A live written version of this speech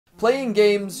Playing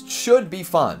games should be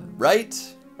fun, right?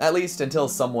 At least until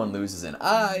someone loses an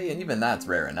eye, and even that's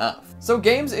rare enough. So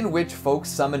games in which folks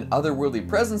summon otherworldly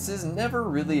presences never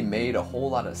really made a whole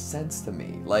lot of sense to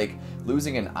me. Like,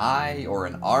 losing an eye or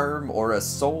an arm or a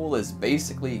soul is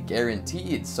basically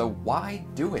guaranteed, so why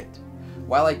do it?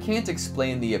 While I can't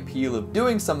explain the appeal of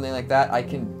doing something like that, I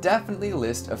can definitely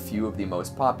list a few of the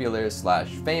most popular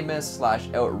 / famous /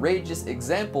 outrageous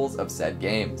examples of said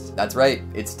games. That's right,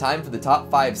 it's time for the top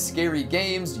 5 scary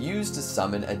games used to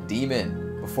summon a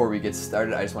demon. Before we get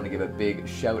started, I just want to give a big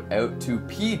shout out to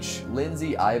Peach,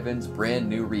 Lindsay Ivan's brand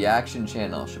new reaction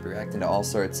channel. She'll be reacting to all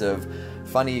sorts of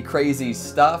funny, crazy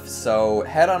stuff, so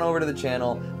head on over to the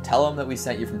channel, tell them that we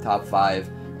sent you from top 5,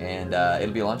 and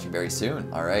it'll be launching very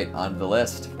soon. Alright, on to the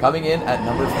list. Coming in at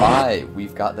number 5,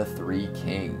 we've got the 3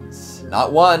 Kings.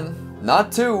 Not 1,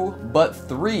 not 2, but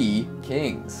 3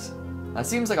 Kings. That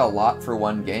seems like a lot for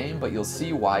one game, but you'll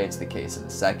see why it's the case in a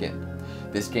second.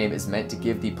 This game is meant to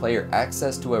give the player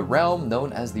access to a realm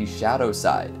known as the Shadow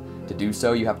Side. To do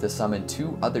so, you have to summon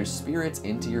 2 other spirits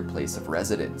into your place of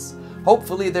residence.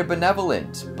 Hopefully they're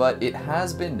benevolent, but it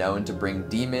has been known to bring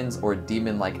demons or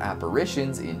demon-like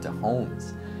apparitions into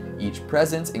homes. Each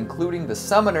presence, including the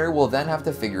summoner, will then have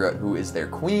to figure out who is their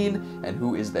queen and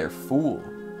who is their fool.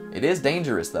 It is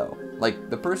dangerous though.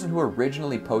 Like, the person who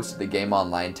originally posted the game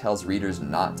online tells readers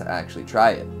not to actually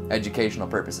try it. Educational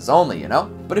purposes only, you know?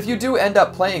 But if you do end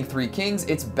up playing 3 Kings,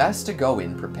 it's best to go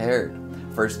in prepared.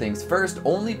 First things first,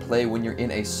 only play when you're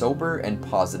in a sober and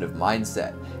positive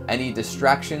mindset. Any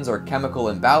distractions or chemical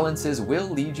imbalances will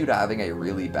lead you to having a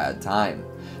really bad time.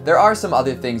 There are some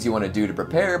other things you want to do to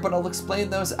prepare, but I'll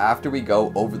explain those after we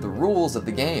go over the rules of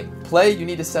the game. Play, you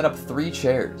need to set up 3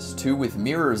 chairs, 2 with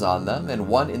mirrors on them and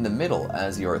 1 in the middle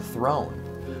as your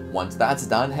throne. Once that's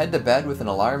done, head to bed with an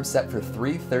alarm set for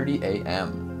 3:30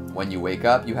 a.m. When you wake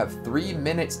up, you have 3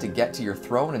 minutes to get to your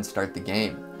throne and start the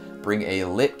game. Bring a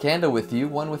lit candle with you,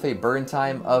 one with a burn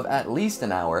time of at least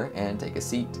an hour, and take a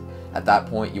seat. At that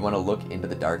point, you want to look into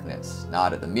the darkness.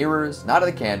 Not at the mirrors, not at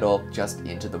the candle, just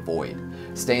into the void.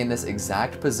 Stay in this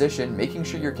exact position, making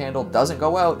sure your candle doesn't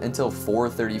go out until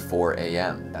 4:34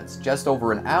 a.m. That's just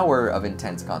over an hour of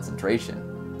intense concentration.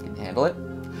 Can you handle it?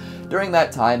 During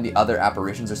that time, the other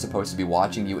apparitions are supposed to be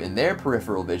watching you in their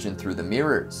peripheral vision through the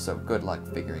mirrors, so good luck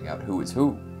figuring out who is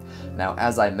who. Now,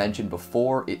 as I mentioned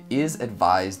before, it is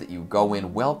advised that you go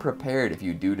in well prepared if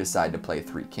you do decide to play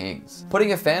 3 Kings.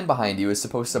 Putting a fan behind you is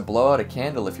supposed to blow out a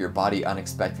candle if your body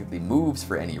unexpectedly moves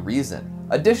for any reason.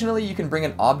 Additionally, you can bring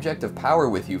an object of power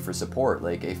with you for support,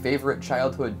 like a favorite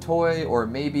childhood toy or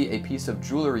maybe a piece of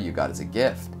jewelry you got as a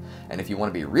gift. And if you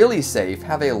want to be really safe,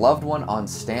 have a loved one on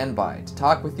standby to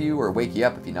talk with you or wake you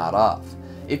up if you're not off.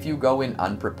 If you go in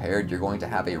unprepared, you're going to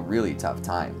have a really tough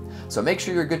time. So make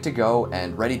sure you're good to go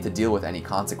and ready to deal with any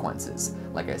consequences.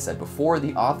 Like I said before,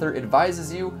 the author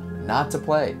advises you not to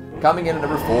play. Coming in at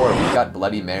number 4, we've got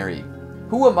Bloody Mary.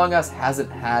 Who among us hasn't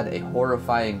had a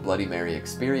horrifying Bloody Mary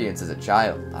experience as a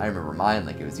child? I remember mine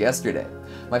like it was yesterday.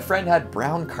 My friend had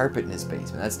brown carpet in his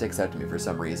basement. That sticks out to me for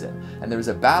some reason. And there was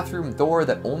a bathroom door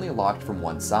that only locked from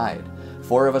one side.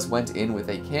 4 of us went in with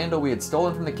a candle we had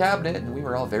stolen from the cabinet, and we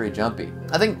were all very jumpy.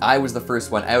 I think I was the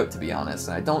first one out, to be honest,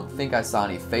 and I don't think I saw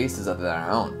any faces other than our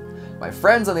own. My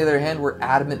friends, on the other hand, were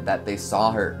adamant that they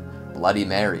saw her. Bloody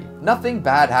Mary. Nothing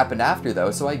bad happened after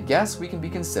though, so I guess we can be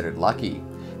considered lucky.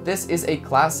 This is a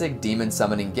classic demon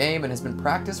summoning game and has been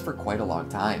practiced for quite a long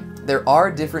time. There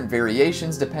are different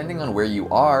variations depending on where you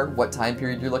are, what time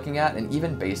period you're looking at, and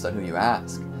even based on who you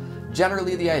ask.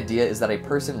 Generally, the idea is that a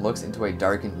person looks into a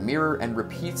darkened mirror and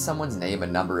repeats someone's name a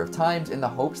number of times in the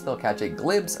hopes they'll catch a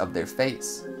glimpse of their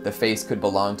face. The face could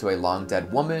belong to a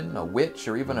long-dead woman, a witch,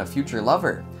 or even a future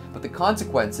lover, but the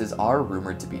consequences are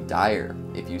rumored to be dire.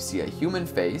 If you see a human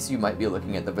face, you might be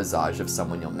looking at the visage of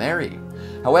someone you'll marry.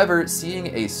 However, seeing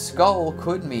a skull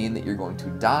could mean that you're going to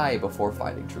die before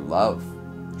finding true love.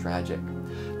 Tragic.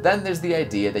 Then there's the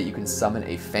idea that you can summon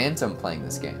a phantom playing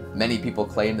this game. Many people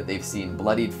claim that they've seen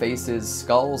bloodied faces,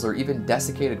 skulls, or even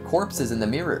desiccated corpses in the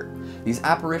mirror. These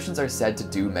apparitions are said to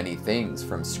do many things,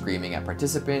 from screaming at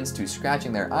participants, to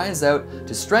scratching their eyes out,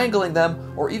 to strangling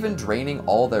them, or even draining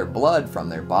all their blood from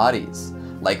their bodies.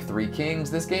 Like 3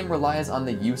 Kings, this game relies on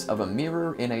the use of a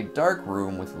mirror in a dark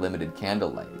room with limited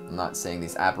candlelight. I'm not saying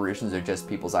these apparitions are just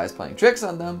people's eyes playing tricks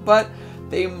on them, but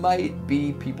they might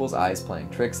be people's eyes playing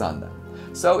tricks on them.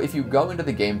 So if you go into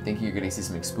the game thinking you're going to see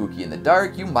something spooky in the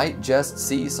dark, you might just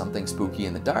see something spooky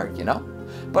in the dark, you know?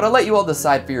 But I'll let you all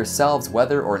decide for yourselves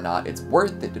whether or not it's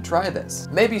worth it to try this.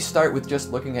 Maybe start with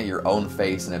just looking at your own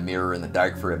face in a mirror in the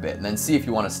dark for a bit, and then see if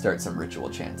you want to start some ritual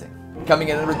chanting. Coming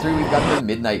in at number 3, we've got the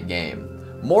Midnight Game.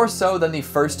 More so than the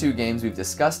first two games we've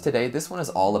discussed today, this one is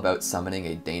all about summoning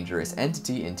a dangerous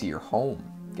entity into your home.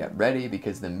 Get ready,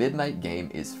 because the midnight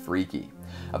game is freaky.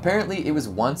 Apparently, it was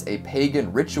once a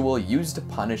pagan ritual used to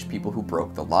punish people who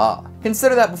broke the law.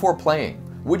 Consider that before playing.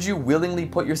 Would you willingly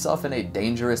put yourself in a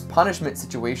dangerous punishment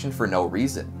situation for no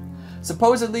reason?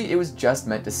 Supposedly, it was just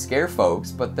meant to scare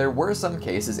folks, but there were some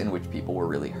cases in which people were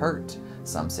really hurt.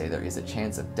 Some say there is a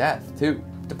chance of death, too.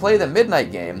 To play the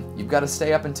midnight game, you've got to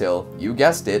stay up until, you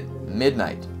guessed it,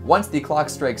 midnight. Once the clock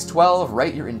strikes 12,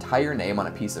 write your entire name on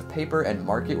a piece of paper and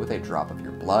mark it with a drop of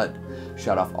your blood.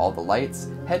 Shut off all the lights,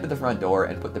 head to the front door,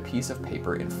 and put the piece of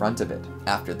paper in front of it.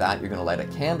 After that, you're going to light a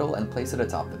candle and place it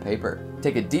atop the paper.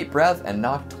 Take a deep breath and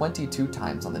knock 22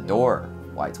 times on the door.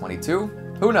 Why 22?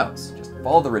 Who knows? Just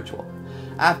follow the ritual.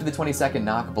 After the 22nd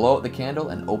knock, blow out the candle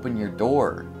and open your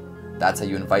door. That's how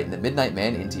you invite the Midnight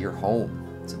Man into your home.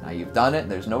 So now you've done it,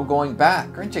 there's no going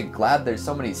back. Aren't you glad there's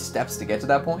so many steps to get to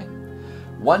that point?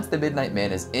 Once the Midnight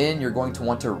Man is in, you're going to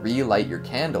want to relight your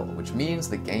candle, which means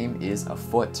the game is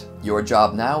afoot. Your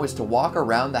job now is to walk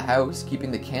around the house,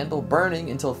 keeping the candle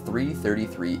burning until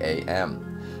 3:33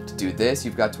 a.m. To do this,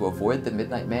 you've got to avoid the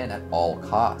Midnight Man at all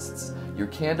costs. Your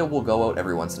candle will go out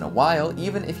every once in a while,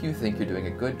 even if you think you're doing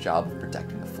a good job of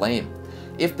protecting the flame.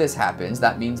 If this happens,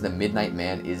 that means the Midnight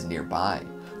Man is nearby.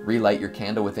 Relight your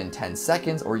candle within 10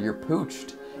 seconds or you're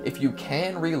pooched. If you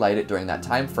can relight it during that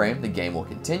time frame, the game will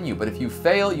continue, but if you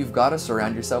fail, you've got to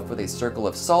surround yourself with a circle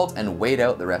of salt and wait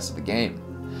out the rest of the game.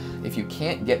 If you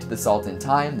can't get to the salt in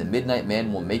time, the Midnight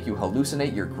Man will make you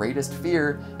hallucinate your greatest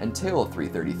fear until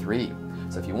 3:33.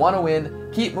 So if you want to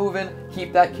win, keep moving,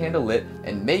 keep that candle lit,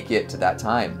 and make it to that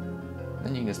time.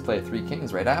 Then you can just play Three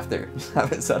Kings right after. Just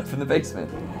have it set up in the basement.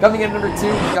 Coming in at number 2,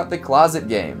 we've got the closet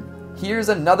game. Here's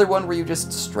another one where you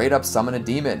just straight up summon a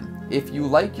demon. If you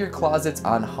like your closets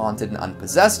unhaunted and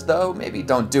unpossessed though, maybe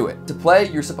don't do it. To play,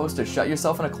 you're supposed to shut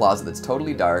yourself in a closet that's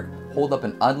totally dark, hold up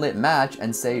an unlit match,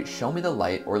 and say, "Show me the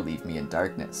light or leave me in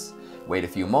darkness." Wait a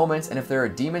few moments, and if there are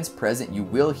demons present, you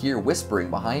will hear whispering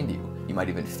behind you. You might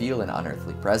even feel an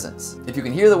unearthly presence. If you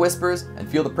can hear the whispers and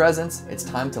feel the presence, it's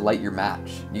time to light your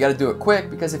match. You gotta do it quick,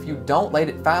 because if you don't light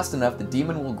it fast enough, the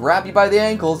demon will grab you by the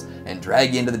ankles and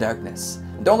drag you into the darkness.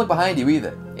 And don't look behind you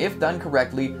either. If done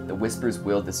correctly, the whispers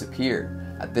will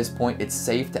disappear. At this point, it's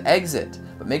safe to exit,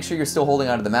 but make sure you're still holding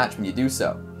onto the match when you do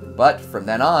so. But from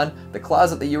then on, the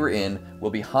closet that you were in will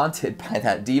be haunted by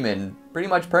that demon pretty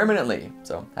much permanently,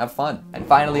 so have fun. And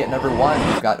finally, at number 1,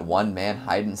 we've got One Man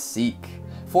Hide and Seek.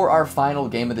 For our final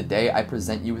game of the day, I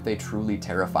present you with a truly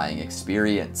terrifying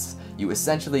experience. You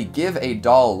essentially give a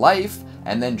doll life,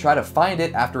 and then try to find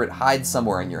it after it hides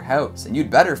somewhere in your house. And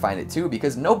you'd better find it too,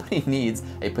 because nobody needs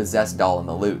a possessed doll on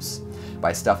the loose.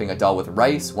 By stuffing a doll with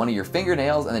rice, one of your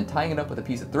fingernails, and then tying it up with a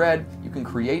piece of thread, you can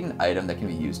create an item that can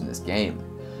be used in this game.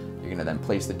 You're gonna then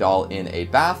place the doll in a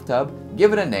bathtub,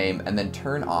 give it a name, and then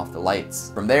turn off the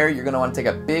lights. From there, you're gonna want to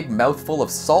take a big mouthful of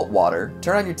salt water,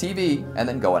 turn on your TV, and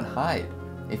then go and hide.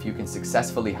 If you can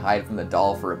successfully hide from the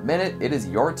doll for a minute, it is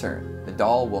your turn. The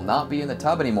doll will not be in the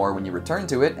tub anymore when you return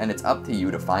to it, and it's up to you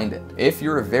to find it. If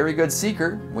you're a very good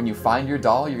seeker, when you find your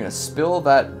doll, you're gonna spill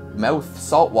that mouth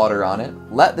salt water on it,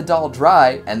 let the doll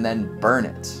dry, and then burn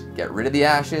it. Get rid of the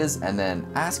ashes, and then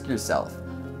ask yourself,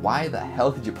 why the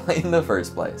hell did you play in the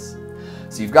first place?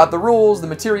 So you've got the rules, the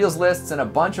materials lists, and a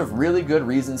bunch of really good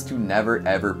reasons to never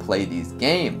ever play these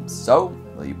games. So,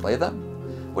 will you play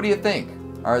them? What do you think?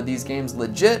 Are these games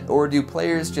legit, or do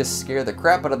players just scare the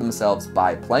crap out of themselves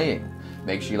by playing?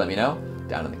 Make sure you let me know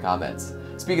down in the comments.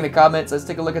 Speaking of comments, let's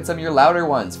take a look at some of your louder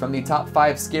ones. From the top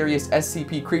 5 scariest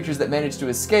SCP creatures that managed to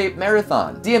escape,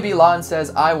 Marathon. DMB Lon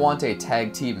says, I want a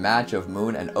tag team match of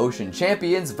Moon and Ocean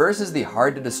champions versus the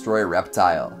hard to destroy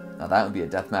reptile. Now that would be a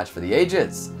death match for the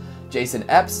ages. Jason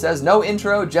Epps says, no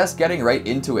intro, just getting right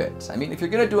into it. I mean, if you're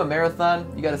gonna do a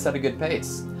marathon, you gotta set a good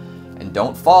pace. And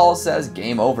Don't Fall says,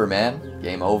 game over, man.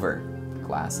 Game over.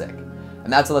 Classic.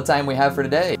 And that's all the time we have for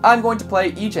today. I'm going to play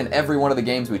each and every one of the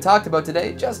games we talked about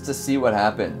today just to see what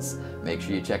happens. Make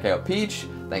sure you check out Peach.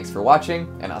 Thanks for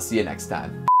watching, and I'll see you next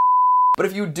time. But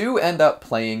if you do end up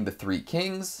playing the Three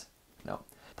Kings, no.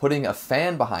 Putting a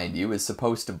fan behind you is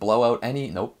supposed to blow out any,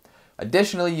 nope.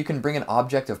 Additionally, you can bring an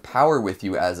object of power with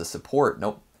you as a support,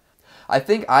 nope. I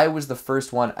think I was the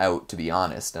first one out, to be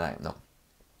honest, and no.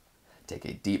 Take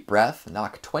a deep breath,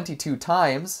 knock 22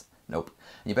 times, nope.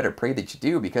 And you better pray that you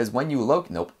do, because when you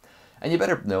nope. And you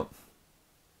better, nope.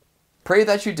 Pray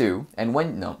that you do, and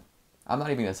when, no. I'm not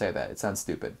even gonna say that, it sounds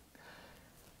stupid.